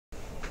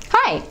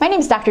Hi, my name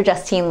is Dr.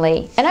 Justine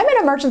Lee, and I'm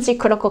an emergency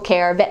critical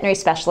care veterinary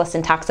specialist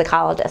and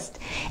toxicologist.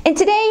 And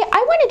today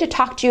I wanted to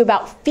talk to you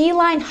about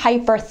feline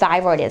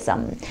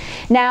hyperthyroidism.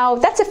 Now,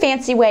 that's a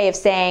fancy way of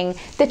saying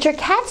that your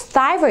cat's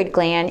thyroid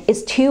gland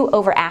is too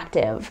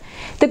overactive.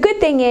 The good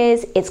thing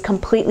is it's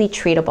completely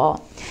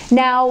treatable.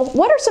 Now,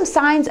 what are some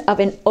signs of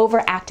an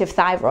overactive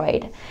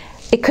thyroid?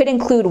 It could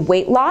include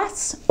weight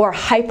loss or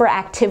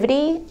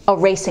hyperactivity, a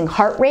racing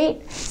heart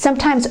rate,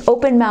 sometimes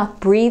open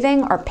mouth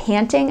breathing or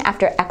panting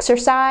after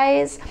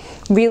exercise,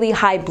 really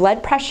high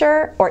blood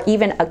pressure, or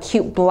even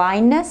acute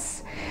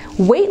blindness,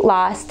 weight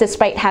loss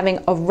despite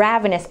having a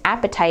ravenous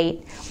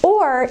appetite,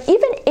 or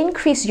even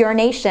increased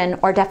urination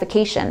or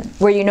defecation,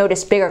 where you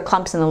notice bigger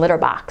clumps in the litter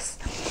box.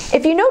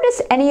 If you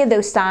notice any of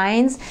those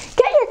signs,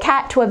 get your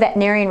cat to a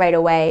veterinarian right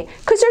away,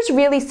 because there's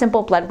really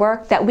simple blood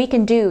work that we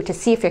can do to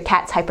see if your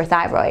cat's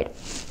hyperthyroid.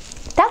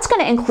 That's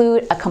going to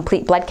include a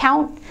complete blood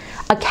count,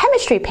 a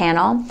chemistry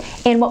panel,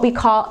 and what we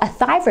call a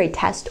thyroid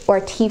test, or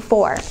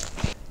T4.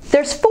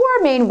 There's four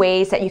main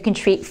ways that you can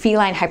treat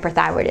feline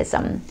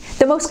hyperthyroidism.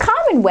 The most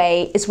common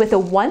way is with a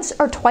once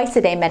or twice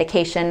a day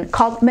medication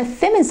called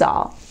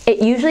methimazole.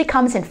 It usually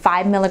comes in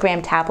 5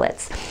 milligram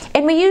tablets,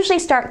 and we usually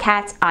start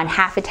cats on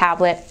half a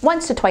tablet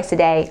once to twice a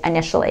day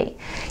initially.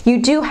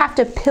 You do have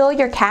to pill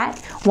your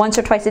cat once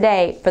or twice a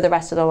day for the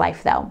rest of their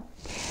life though.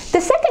 The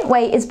second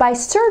way is by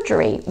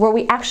surgery, where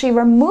we actually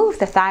remove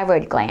the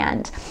thyroid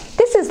gland.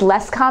 This is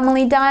less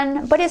commonly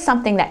done, but is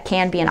something that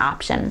can be an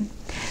option.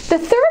 The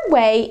third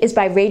way is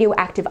by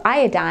radioactive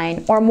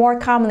iodine, or more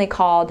commonly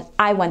called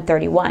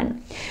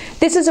I-131.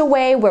 This is a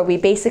way where we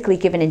basically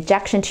give an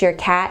injection to your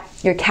cat.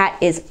 Your cat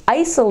is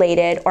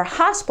isolated or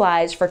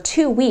hospitalized for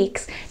 2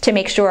 weeks to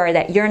make sure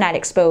that you're not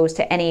exposed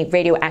to any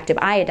radioactive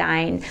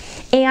iodine,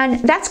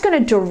 and that's going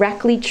to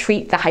directly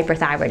treat the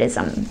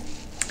hyperthyroidism.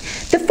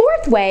 The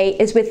fourth way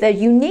is with a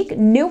unique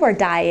newer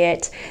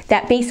diet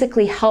that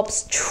basically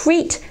helps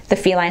treat the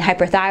feline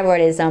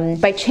hyperthyroidism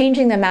by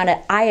changing the amount of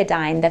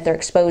iodine that they're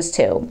exposed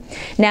to.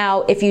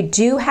 Now, if you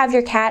do have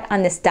your cat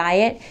on this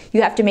diet,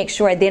 you have to make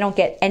sure they don't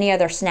get any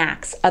other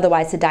snacks,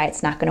 otherwise the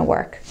diet's not going to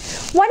work.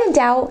 When in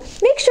doubt,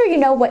 make sure you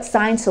know what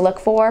signs to look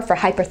for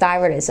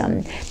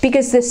hyperthyroidism,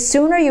 because the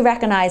sooner you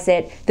recognize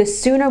it, the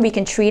sooner we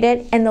can treat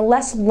it and the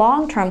less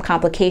long-term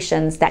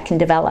complications that can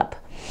develop.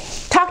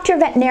 Talk to your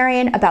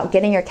veterinarian about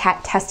getting your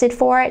cat tested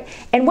for it,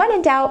 and when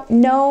in doubt,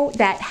 know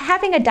that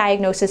having a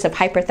diagnosis of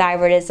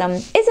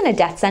hyperthyroidism isn't a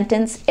death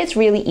sentence. It's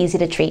really easy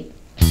to treat.